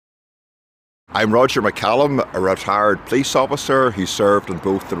I'm Roger McCallum, a retired police officer who served in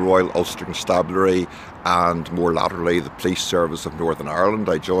both the Royal Ulster Constabulary and more latterly the Police Service of Northern Ireland.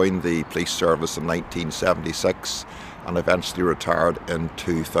 I joined the police service in 1976 and eventually retired in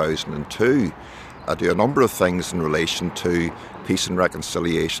 2002. I do a number of things in relation to peace and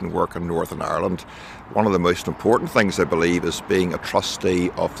reconciliation work in Northern Ireland. One of the most important things, I believe, is being a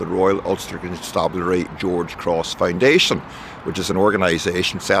trustee of the Royal Ulster Constabulary George Cross Foundation, which is an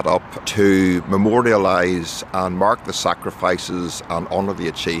organisation set up to memorialise and mark the sacrifices and honour the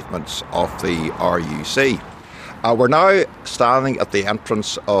achievements of the RUC. We're now standing at the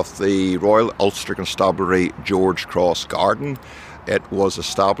entrance of the Royal Ulster Constabulary George Cross Garden. It was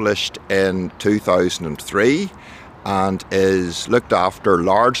established in 2003 and is looked after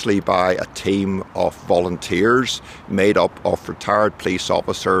largely by a team of volunteers made up of retired police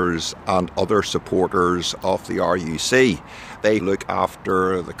officers and other supporters of the RUC. They look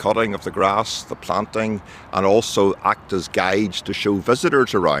after the cutting of the grass, the planting, and also act as guides to show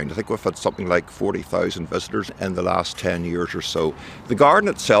visitors around. I think we've had something like 40,000 visitors in the last 10 years or so. The garden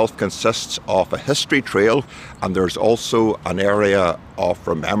itself consists of a history trail, and there's also an area of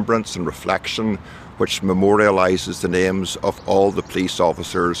remembrance and reflection which memorialises the names of all the police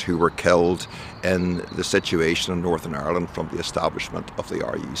officers who were killed in the situation in Northern Ireland from the establishment of the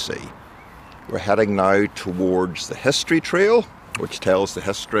RUC. We're heading now towards the history trail, which tells the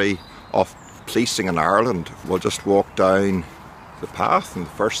history of policing in Ireland. We'll just walk down the path, and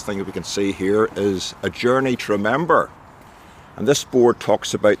the first thing that we can see here is a journey to remember. And this board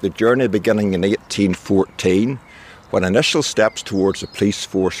talks about the journey beginning in 1814, when initial steps towards a police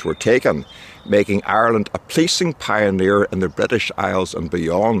force were taken, making Ireland a policing pioneer in the British Isles and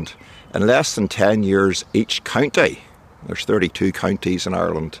beyond. In less than 10 years, each county, there's 32 counties in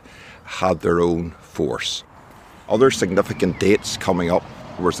Ireland, had their own force. Other significant dates coming up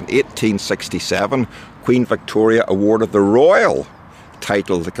was in 1867, Queen Victoria awarded the royal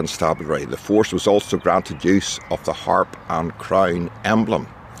title the Constabulary. The force was also granted use of the harp and crown emblem.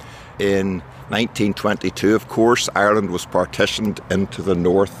 In 1922, of course, Ireland was partitioned into the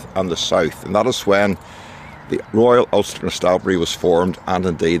north and the south, and that is when the Royal Ulster Constabulary was formed, and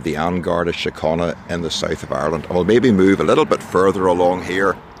indeed the An Garda Síochána in the south of Ireland. And we'll maybe move a little bit further along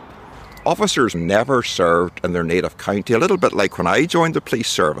here. Officers never served in their native county, a little bit like when I joined the police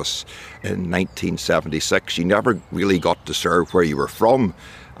service in 1976. You never really got to serve where you were from.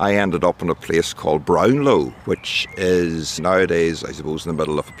 I ended up in a place called Brownlow, which is nowadays, I suppose, in the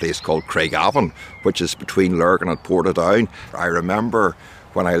middle of a place called Craigavon, which is between Lurgan and Portadown. I remember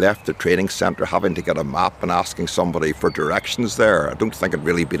when I left the training centre having to get a map and asking somebody for directions there. I don't think I'd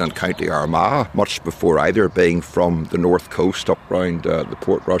really been in County Armagh much before either, being from the north coast up round the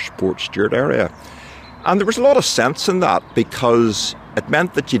Portrush, Port Stewart area. And there was a lot of sense in that because it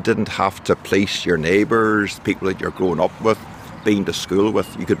meant that you didn't have to police your neighbours, people that you're growing up with, been to school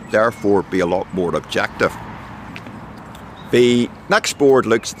with. You could therefore be a lot more objective. The next board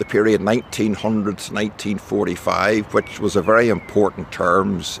looks at the period 1900 to 1945, which was a very important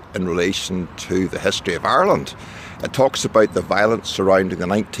terms in relation to the history of Ireland. It talks about the violence surrounding the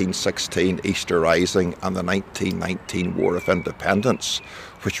 1916 Easter Rising and the 1919 War of Independence,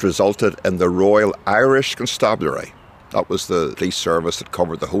 which resulted in the Royal Irish Constabulary. That was the police service that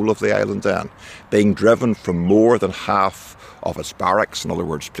covered the whole of the island then, being driven from more than half of its barracks, in other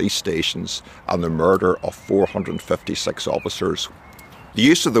words police stations, and the murder of 456 officers. The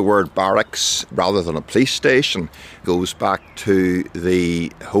use of the word barracks rather than a police station goes back to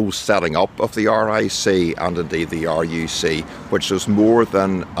the whole setting up of the RIC and indeed the RUC, which was more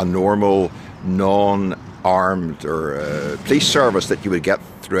than a normal non-armed or police service that you would get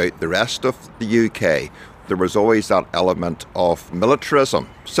throughout the rest of the UK. There was always that element of militarism,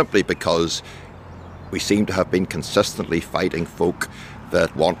 simply because we seem to have been consistently fighting folk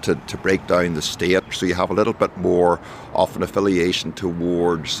that wanted to break down the state, so you have a little bit more of an affiliation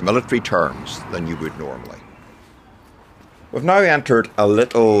towards military terms than you would normally. We've now entered a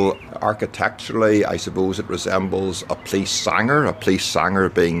little, architecturally, I suppose it resembles a police sanger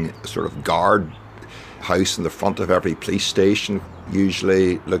being a sort of guard house in the front of every police station,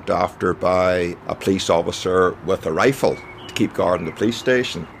 usually looked after by a police officer with a rifle to keep guard in the police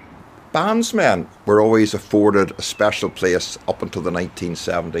station. Bandsmen were always afforded a special place up until the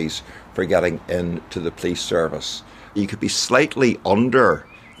 1970s for getting into the police service. You could be slightly under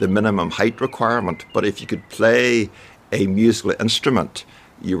the minimum height requirement, but if you could play a musical instrument,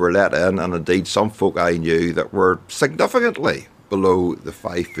 you were let in, and indeed some folk I knew that were significantly below the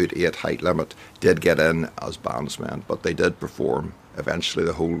 5'8" height limit did get in as bandsmen, but they did perform eventually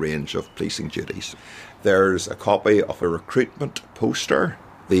the whole range of policing duties. There's a copy of a recruitment poster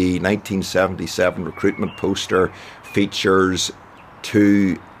The 1977 recruitment poster features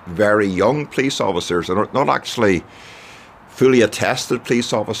two very young police officers, and not actually fully attested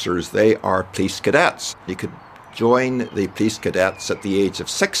police officers. They are police cadets. You could join the police cadets at the age of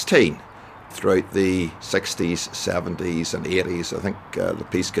 16. Throughout the 60s, 70s and 80s, I think the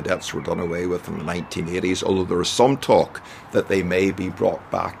police cadets were done away with in the 1980s, although there is some talk that they may be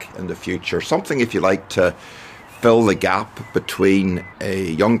brought back in the future. Something, if you like, to fill the gap between a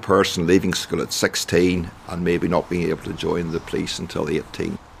young person leaving school at 16 and maybe not being able to join the police until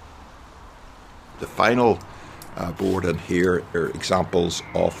 18. The final board in here are examples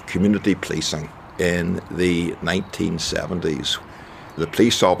of community policing in the 1970s. The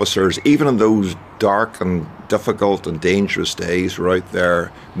police officers, even in those dark and difficult and dangerous days, were out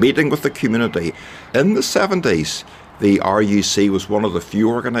there meeting with the community. In the 70s, the RUC was one of the few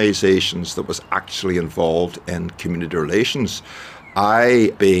organisations that was actually involved in community relations.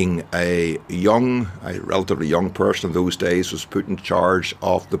 I, being a relatively young person in those days, was put in charge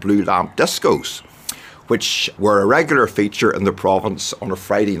of the Blue Lamp discos, which were a regular feature in the province on a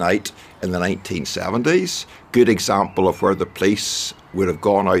Friday night in the 1970s. Good example of where the police would have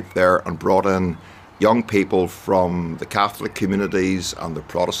gone out there and brought in young people from the Catholic communities and the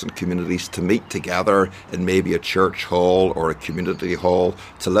Protestant communities to meet together in maybe a church hall or a community hall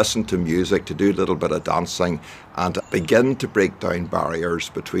to listen to music, to do a little bit of dancing, and to begin to break down barriers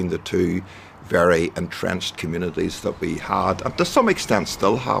between the two very entrenched communities that we had, and to some extent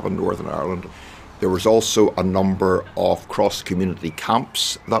still have in Northern Ireland. There was also a number of cross-community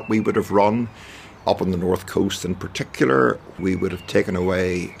camps that we would have run. Up on the North Coast in particular, we would have taken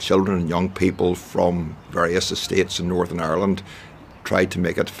away children and young people from various estates in Northern Ireland, tried to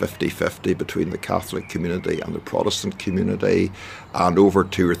make it 50-50 between the Catholic community and the Protestant community, and over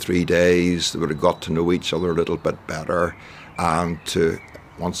 2 or 3 days they would have got to know each other a little bit better and to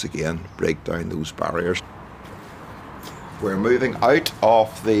once again break down those barriers. We're moving out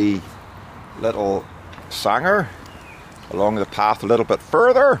of the little Sanger along the path a little bit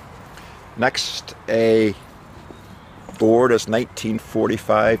further. Next, a board is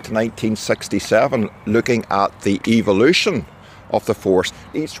 1945 to 1967, looking at the evolution of the force.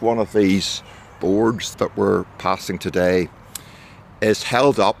 Each one of these boards that we're passing today is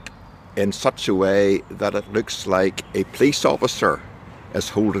held up in such a way that it looks like a police officer is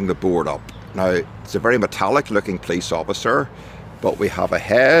holding the board up. Now, it's a very metallic looking police officer, but we have a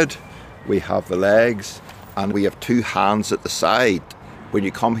head, we have the legs, and we have two hands at the side. When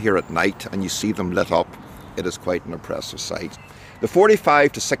you come here at night and you see them lit up, it is quite an impressive sight. The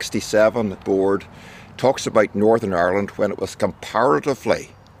 45 to 67 board talks about Northern Ireland when it was a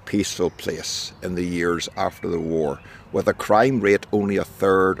comparatively peaceful place in the years after the war, with a crime rate only a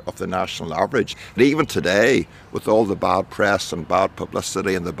third of the national average. And even today, with all the bad press and bad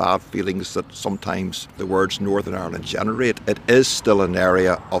publicity and the bad feelings that sometimes the words Northern Ireland generate, it is still an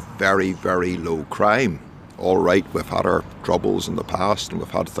area of very, very low crime. All right, we've had our troubles in the past and we've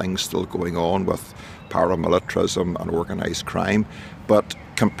had things still going on with paramilitarism and organised crime, but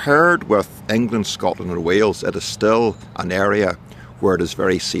compared with England, Scotland and Wales, it is still an area where it is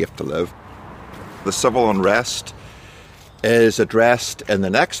very safe to live. The civil unrest is addressed in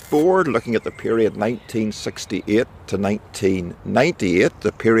the next board, looking at the period 1968 to 1998.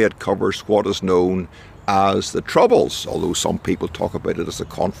 The period covers what is known as the Troubles, although some people talk about it as a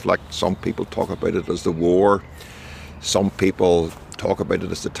conflict, some people talk about it as the war, some people talk about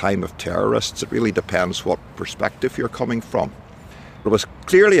it as the time of terrorists. It really depends what perspective you're coming from. It was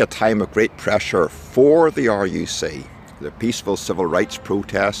clearly a time of great pressure for the RUC. The peaceful civil rights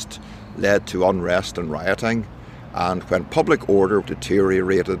protest led to unrest and rioting, and when public order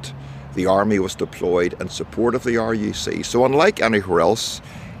deteriorated, the army was deployed in support of the RUC. So unlike anywhere else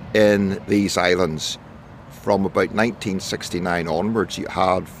in these islands, from about 1969 onwards, you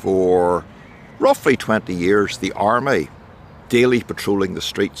had for roughly 20 years the army daily patrolling the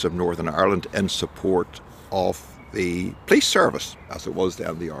streets of Northern Ireland in support of the police service, as it was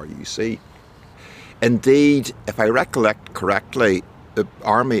then the RUC. Indeed, if I recollect correctly, the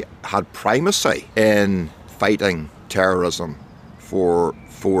army had primacy in fighting terrorism for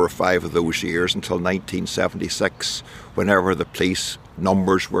 4 or 5 of those years until 1976, whenever the police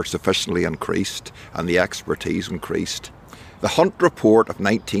numbers were sufficiently increased and the expertise increased. The Hunt Report of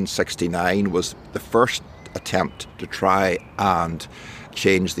 1969 was the first attempt to try and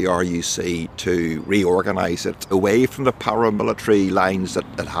change the RUC, to reorganise it away from the paramilitary lines that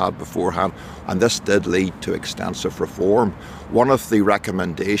it had beforehand, and this did lead to extensive reform. One of the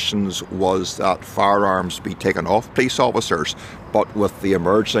recommendations was that firearms be taken off police officers, but with the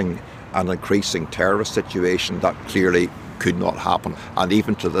emerging and increasing terrorist situation, that clearly could not happen. And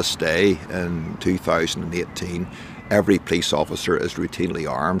even to this day, in 2018, every police officer is routinely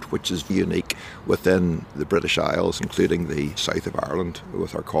armed, which is unique within the British Isles, including the south of Ireland,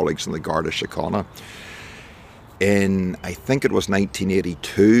 with our colleagues in the Garda Síochána. In, I think it was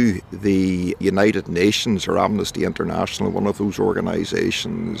 1982, the United Nations, or Amnesty International, one of those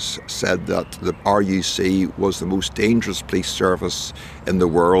organisations, said that the RUC was the most dangerous police service in the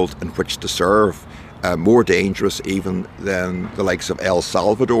world in which to serve. More dangerous even than the likes of El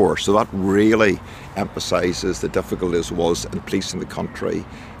Salvador. So that really emphasises the difficulties it was in policing the country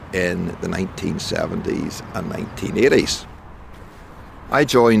in the 1970s and 1980s. I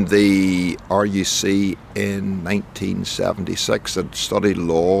joined the RUC in 1976 and studied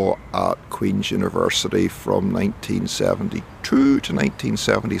law at Queen's University from 1972 to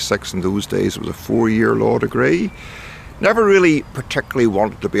 1976. In those days it was a 4-year law degree. Never really particularly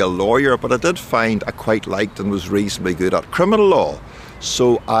wanted to be a lawyer, but I did find I quite liked and was reasonably good at criminal law.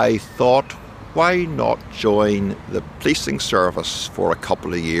 So I thought, why not join the policing service for a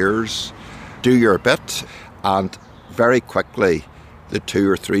couple of years, do your bit, and very quickly the 2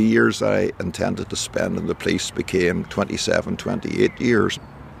 or 3 years I intended to spend in the police became 27, 28 years.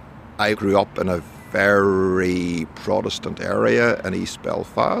 I grew up in a very Protestant area in East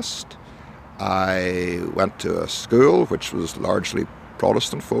Belfast. I went to a school which was largely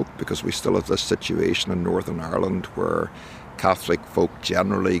Protestant folk, because we still have this situation in Northern Ireland where Catholic folk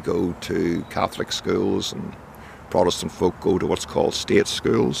generally go to Catholic schools and Protestant folk go to what's called state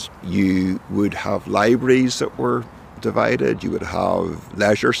schools. You would have libraries that were divided, you would have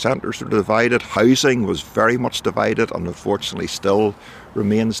leisure centres that were divided, housing was very much divided and unfortunately still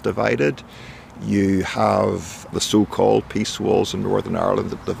remains divided. You have the so-called peace walls in Northern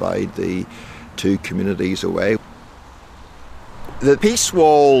Ireland that divide the two communities away. The peace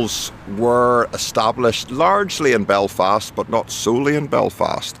walls were established largely in Belfast, but not solely in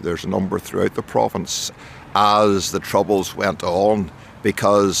Belfast. There's a number throughout the province as the Troubles went on,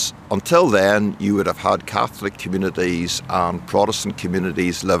 because until then you would have had Catholic communities and Protestant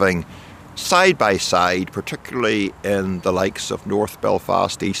communities living side by side, particularly in the likes of North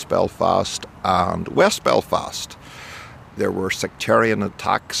Belfast, East Belfast and West Belfast. There were sectarian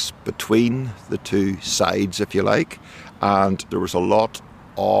attacks between the two sides, if you like, and there was a lot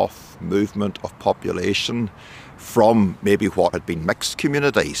of movement of population from maybe what had been mixed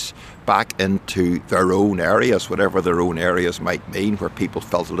communities back into their own areas, whatever their own areas might mean, where people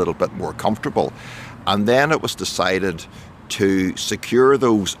felt a little bit more comfortable. And then it was decided to secure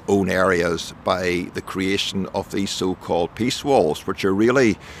those own areas by the creation of these so-called peace walls, which are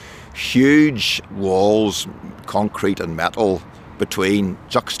really huge walls, concrete and metal, between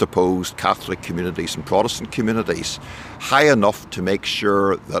juxtaposed Catholic communities and Protestant communities, high enough to make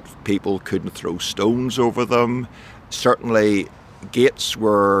sure that people couldn't throw stones over them. Certainly gates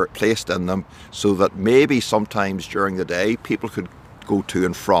were placed in them so that maybe sometimes during the day people could go to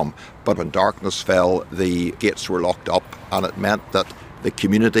and from, but when darkness fell the gates were locked up, and it meant that the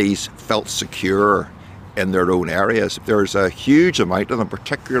communities felt secure in their own areas. There's a huge amount of them,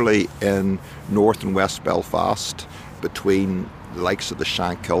 particularly in North and West Belfast, between the likes of the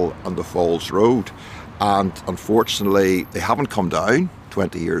Shankill and the Falls Road. And unfortunately, they haven't come down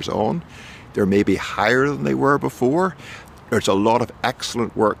 20 years on. They're maybe higher than they were before. There's a lot of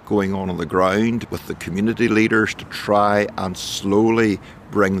excellent work going on the ground with the community leaders to try and slowly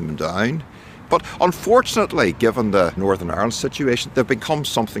bring them down. But unfortunately, given the Northern Ireland situation, they've become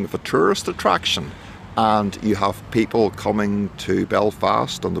something of a tourist attraction. And you have people coming to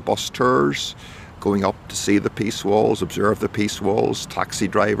Belfast on the bus tours, going up to see the peace walls, observe the peace walls, taxi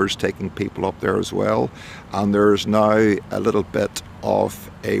drivers taking people up there as well. And there's now a little bit of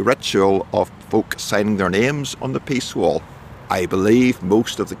a ritual of folk signing their names on the peace wall. I believe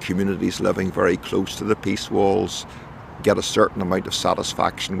most of the communities living very close to the peace walls get a certain amount of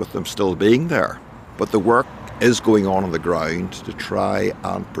satisfaction with them still being there. But the work is going on the ground to try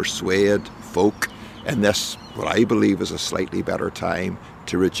and persuade folk in this, what I believe is a slightly better time,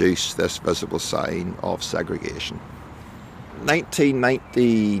 to reduce this visible sign of segregation.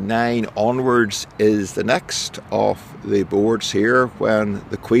 1999 onwards is the next of the boards here, when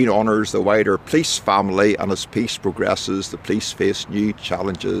the Queen honours the wider police family, and as peace progresses the police face new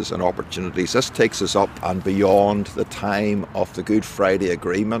challenges and opportunities. This takes us up and beyond the time of the Good Friday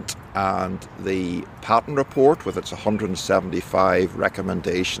Agreement and the Patten Report with its 175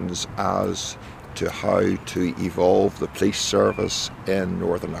 recommendations as to how to evolve the police service in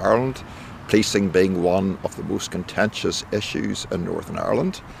Northern Ireland, policing being one of the most contentious issues in Northern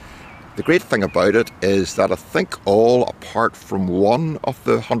Ireland. The great thing about it is that I think all apart from one of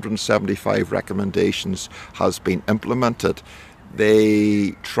the 175 recommendations has been implemented.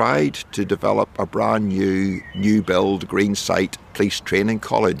 They tried to develop a brand new build green site police training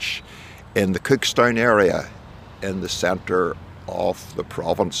college in the Cookstown area in the centre of the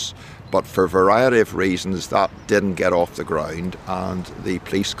province. But for a variety of reasons that didn't get off the ground, and the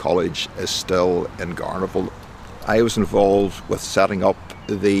police college is still in Garnerville. I was involved with setting up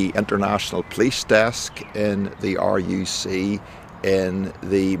the International Police Desk in the RUC in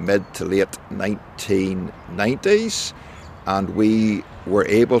the mid to late 1990s, and we were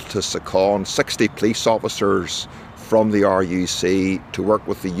able to second 60 police officers from the RUC to work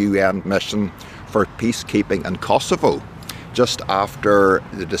with the UN mission for peacekeeping in Kosovo, just after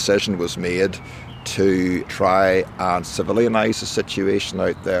the decision was made to try and civilianise the situation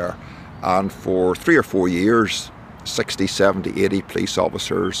out there. And for 3 or 4 years, 60, 70, 80 police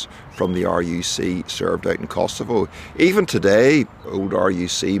officers from the RUC served out in Kosovo. Even today, old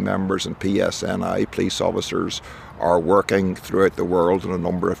RUC members and PSNI police officers are working throughout the world on a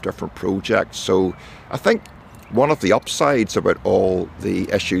number of different projects. So I think one of the upsides about all the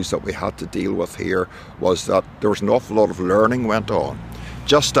issues that we had to deal with here was that there was an awful lot of learning went on.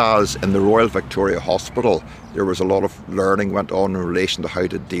 Just as in the Royal Victoria Hospital, there was a lot of learning went on in relation to how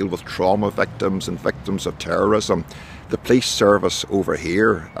to deal with trauma victims and victims of terrorism. The police service over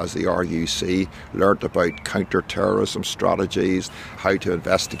here, as the RUC, learnt about counter-terrorism strategies, how to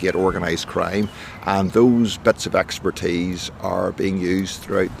investigate organised crime, and those bits of expertise are being used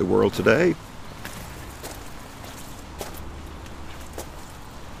throughout the world today.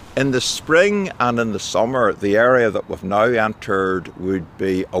 In the spring and in the summer, the area that we've now entered would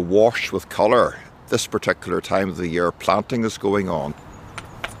be awash with colour. This particular time of the year, planting is going on.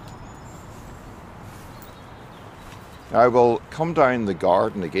 I will come down the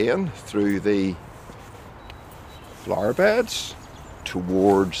garden again through the flower beds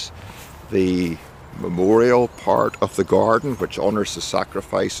towards the memorial part of the garden, which honours the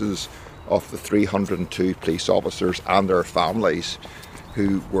sacrifices of the 302 police officers and their families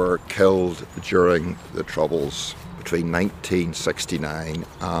who were killed during the Troubles between 1969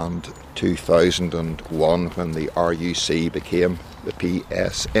 and 2001, when the RUC became the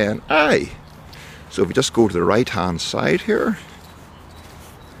PSNI. So if we just go to the right hand side here,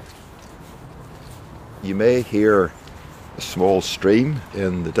 you may hear a small stream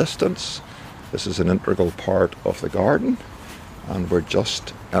in the distance. This is an integral part of the garden, and we're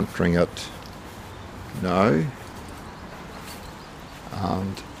just entering it now.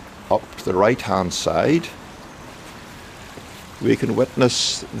 And up to the right hand side we can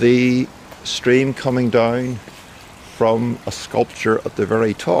witness the stream coming down from a sculpture at the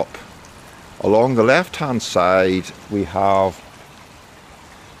very top. Along the left hand side we have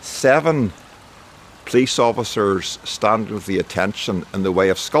 7 police officers standing with the attention in the way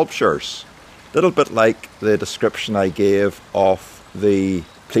of sculptures. A little bit like the description I gave of the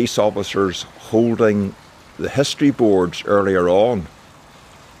police officers holding the history boards earlier on.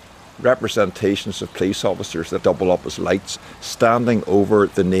 Representations of police officers that double up as lights standing over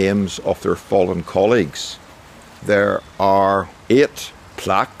the names of their fallen colleagues. There are 8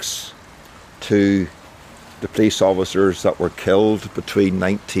 plaques to the police officers that were killed between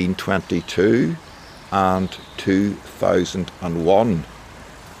 1922 and 2001.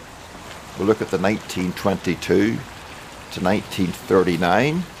 We'll look at the 1922 to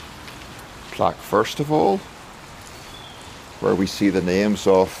 1939 plaque first of all, where we see the names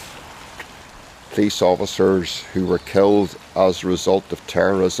of police officers who were killed as a result of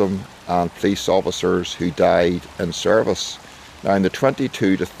terrorism and police officers who died in service. Now in the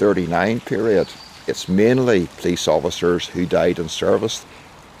 22 to 39 period, it's mainly police officers who died in service,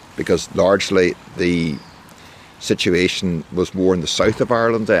 because largely the situation was more in the south of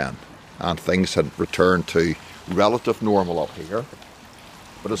Ireland then, and things had returned to relative normal up here.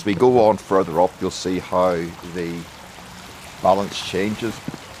 But as we go on further up, you'll see how the balance changes.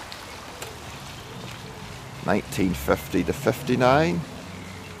 1950 to 59.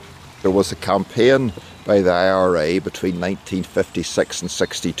 There was a campaign by the IRA between 1956 and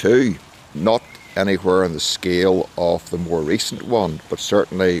 62. Not anywhere on the scale of the more recent one, but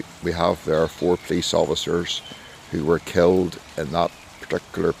certainly we have there 4 police officers who were killed in that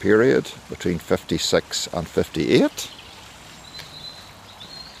particular period between 56 and 58.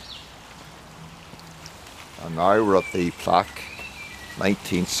 And now we're at the plaque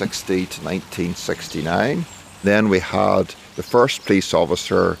 1960 to 1969. Then we had the first police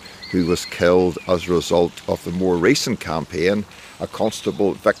officer who was killed as a result of the more recent campaign, a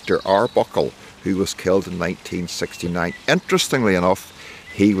Constable Victor Arbuckle, who was killed in 1969. Interestingly enough,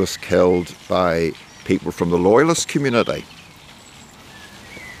 he was killed by people from the Loyalist community.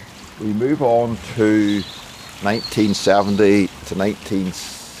 We move on to 1970 to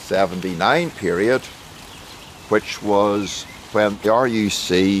 1979 period, which was when the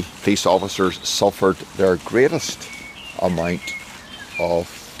RUC police officers suffered their greatest amount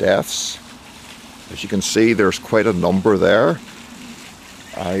of deaths. As you can see, there's quite a number there.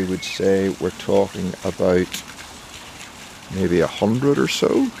 I would say we're talking about maybe 100 or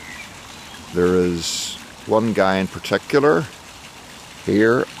so. There is one guy in particular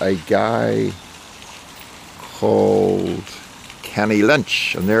here, a guy called Kenny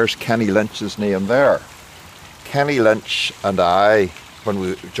Lynch, and there's Kenny Lynch's name there. Kenny Lynch and I, when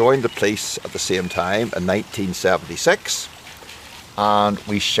we joined the police at the same time in 1976, and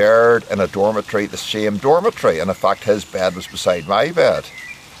we shared in a dormitory, the same dormitory, and in fact his bed was beside my bed,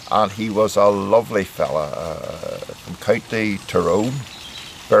 and he was a lovely fella from County Tyrone,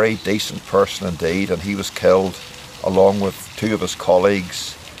 very decent person indeed, and he was killed along with two of his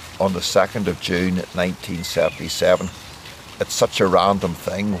colleagues on the 2nd of June 1977. It's such a random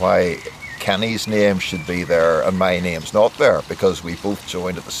thing why Kenny's name should be there and my name's not there, because we both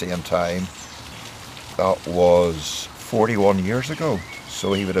joined at the same time. That was 41 years ago,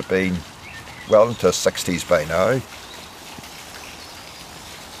 so he would have been well into his 60s by now.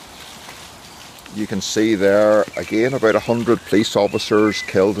 You can see there again about 100 police officers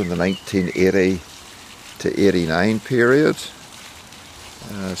killed in the 1980 to 89 period.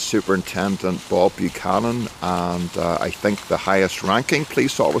 Superintendent Bob Buchanan, and I think the highest ranking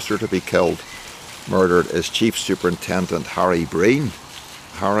police officer to be killed, murdered, is Chief Superintendent Harry Breen.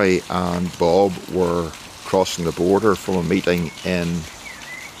 Harry and Bob were crossing the border from a meeting in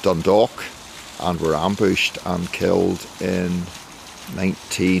Dundalk and were ambushed and killed in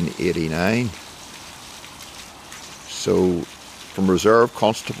 1989. So from Reserve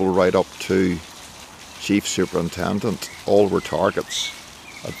Constable right up to Chief Superintendent, all were targets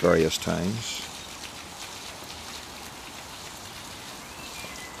at various times.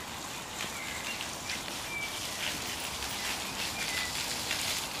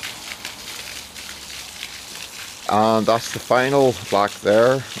 And that's the final plaque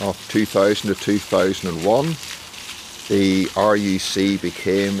there of 2000 to 2001. The RUC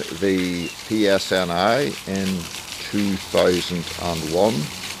became the PSNI in 2001.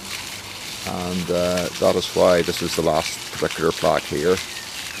 And that is why this is the last particular plaque here.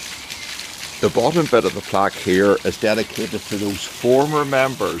 The bottom bit of the plaque here is dedicated to those former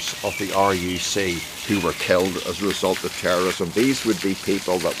members of the RUC who were killed as a result of terrorism. These would be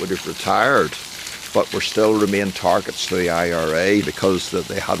people that would have retired but were still remain targets to the IRA because that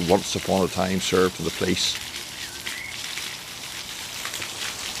they had once upon a time served in the police.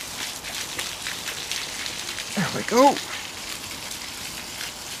 There we go.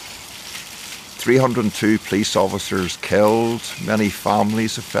 302 police officers killed, many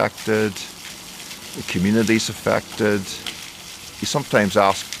families affected, the communities affected. You sometimes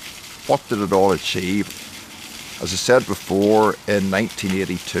ask, what did it all achieve? As I said before, in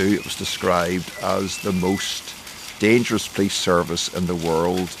 1982 it was described as the most dangerous police service in the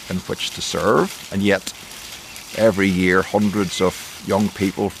world in which to serve, and yet every year hundreds of young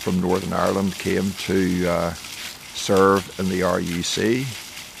people from Northern Ireland came to serve in the RUC.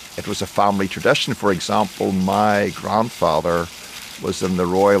 It was a family tradition. For example, my grandfather was in the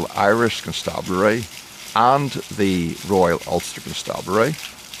Royal Irish Constabulary and the Royal Ulster Constabulary.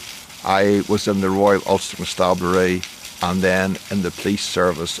 I was in the Royal Ulster Constabulary and then in the police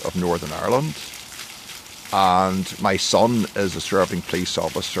service of Northern Ireland. And my son is a serving police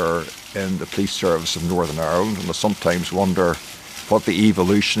officer in the police service of Northern Ireland, and I sometimes wonder what the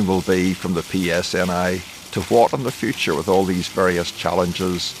evolution will be from the PSNI to what in the future with all these various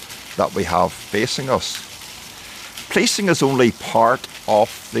challenges that we have facing us. Policing is only part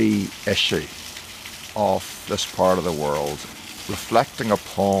of the issue of this part of the world, reflecting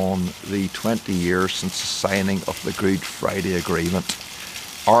upon the 20 years since the signing of the Good Friday Agreement.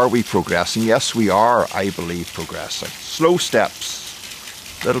 Are we progressing? Yes, we are, I believe, progressing. Slow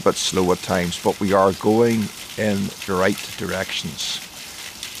steps, a little bit slow at times, but we are going in the right directions.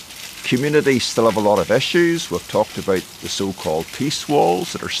 Communities still have a lot of issues. We've talked about the so-called peace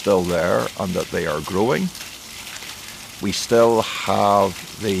walls that are still there and that they are growing. We still have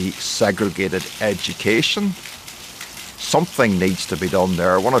the segregated education. Something needs to be done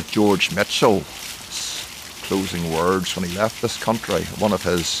there. One of George Mitchell's closing words when he left this country, one of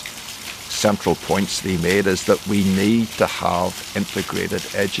his central points that he made is that we need to have integrated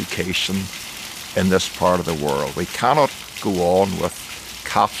education in this part of the world. We cannot go on with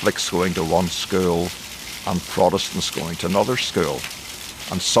Catholics going to one school and Protestants going to another school.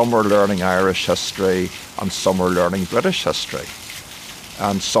 And some are learning Irish history, and some are learning British history.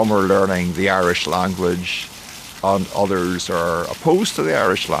 And some are learning the Irish language, and others are opposed to the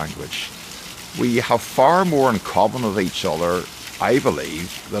Irish language. We have far more in common with each other, I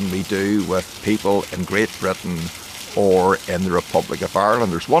believe, than we do with people in Great Britain or in the Republic of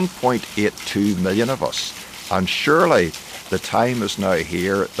Ireland. There's 1.82 million of us, and surely the time is now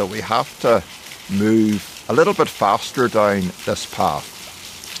here that we have to move a little bit faster down this path.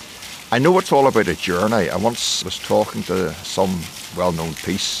 I know it's all about a journey. I once was talking to some well-known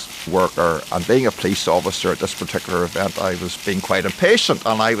peace worker, and being a police officer at this particular event, I was being quite impatient,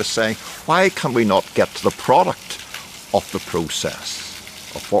 and I was saying, why can we not get to the product of the process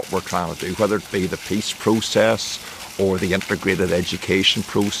of what we're trying to do, whether it be the peace process or the integrated education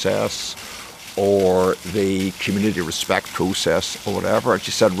process or the community respect process or whatever. And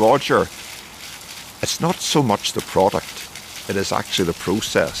she said, Roger, it's not so much the product, it is actually the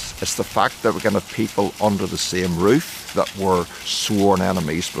process. It's the fact that we're going to have people under the same roof that were sworn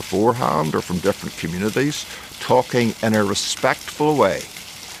enemies beforehand or from different communities, talking in a respectful way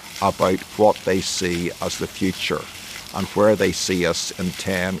about what they see as the future and where they see us in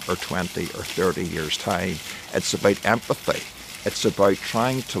 10 or 20 or 30 years' time. It's about empathy. It's about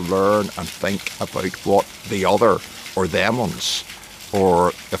trying to learn and think about what the other, or them ones,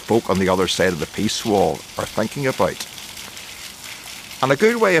 or the folk on the other side of the peace wall are thinking about. And a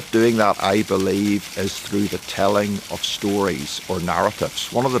good way of doing that, I believe, is through the telling of stories or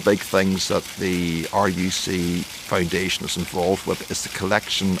narratives. One of the big things that the RUC Foundation is involved with is the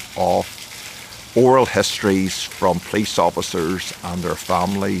collection of oral histories from police officers and their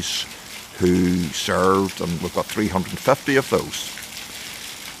families who served, and we've got 350 of those.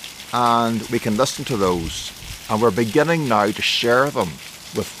 And we can listen to those, and we're beginning now to share them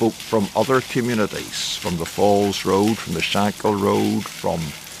with folk from other communities, from the Falls Road, from the Shankill Road, from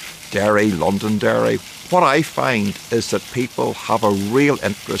Derry, Londonderry. What I find is that people have a real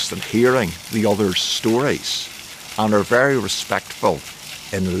interest in hearing the other's stories and are very respectful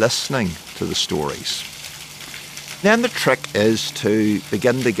in listening to the stories. Then the trick is to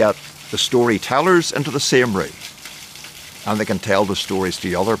begin to get the storytellers into the same room, and they can tell the stories to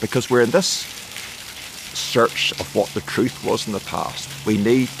the other, because we're in this search of what the truth was in the past. We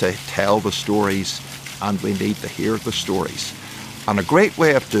need to tell the stories, and we need to hear the stories. And a great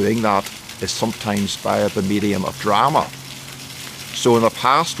way of doing that is sometimes via the medium of drama. So in the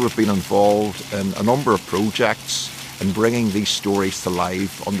past we've been involved in a number of projects in bringing these stories to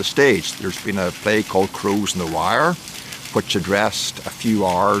life on the stage. There's been a play called Crows in the Wire, which addressed a few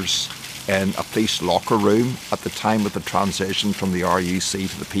hours in a police locker room at the time of the transition from the RUC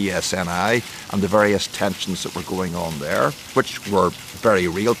to the PSNI, and the various tensions that were going on there, which were very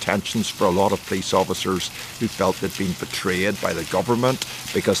real tensions for a lot of police officers who felt they'd been betrayed by the government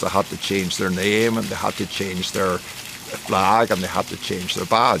because they had to change their name and they had to change their flag and they had to change their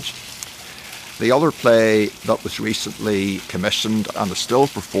badge. The other play that was recently commissioned and is still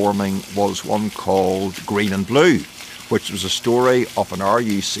performing was one called Green and Blue, which was a story of an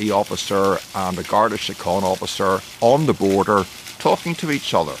RUC officer and a Garda Síochána officer on the border talking to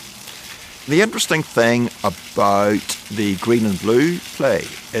each other. The interesting thing about the Green and Blue play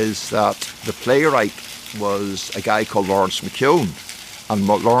is that the playwright was a guy called Lawrence McKeown, and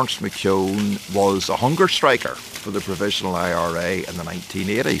Lawrence McKeown was a hunger striker for the Provisional IRA in the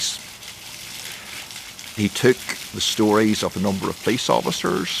 1980s. He took the stories of a number of police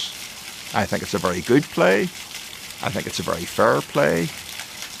officers. I think it's a very good play. I think it's a very fair play.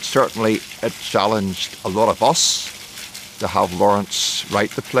 Certainly it challenged a lot of us to have Lawrence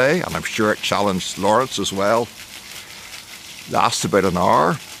write the play, and I'm sure it challenged Lawrence as well. It lasts about an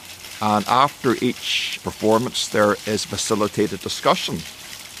hour, and after each performance there is facilitated discussion.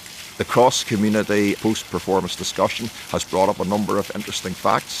 The cross-community post-performance discussion has brought up a number of interesting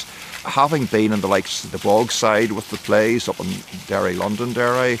facts. Having been in the likes of the Bogside with the plays up in Derry,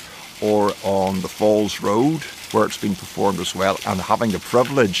 Londonderry, or on the Falls Road, where it's been performed as well, and having the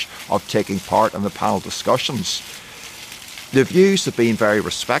privilege of taking part in the panel discussions, the views have been very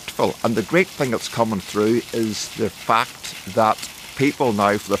respectful. And the great thing that's coming through is the fact that people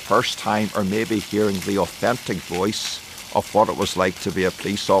now for the first time are maybe hearing the authentic voice of what it was like to be a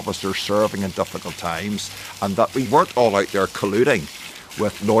police officer serving in difficult times, and that we weren't all out there colluding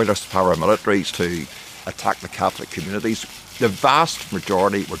with loyalist paramilitaries to attack the Catholic communities. The vast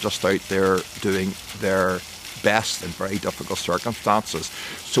majority were just out there doing their best in very difficult circumstances.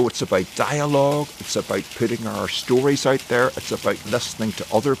 So it's about dialogue, it's about putting our stories out there, it's about listening to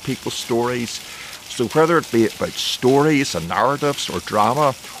other people's stories, So whether it be about stories and narratives or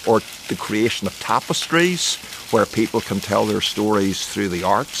drama or the creation of tapestries where people can tell their stories through the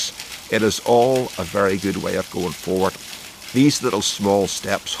arts, it is all a very good way of going forward. These little small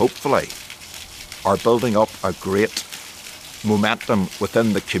steps, hopefully, are building up a great momentum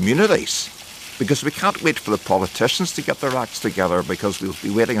within the communities, because we can't wait for the politicians to get their acts together, because we'll be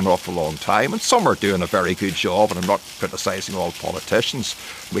waiting an awful long time, and some are doing a very good job, and I'm not criticising all politicians.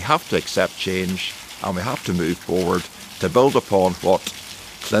 We have to accept change, and we have to move forward to build upon what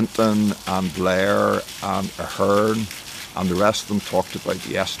Clinton and Blair and Ahern and the rest of them talked about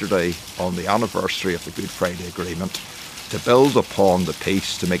yesterday on the anniversary of the Good Friday Agreement, to build upon the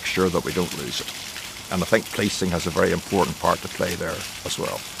peace to make sure that we don't lose it. And I think policing has a very important part to play there as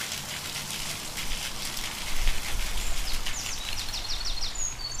well.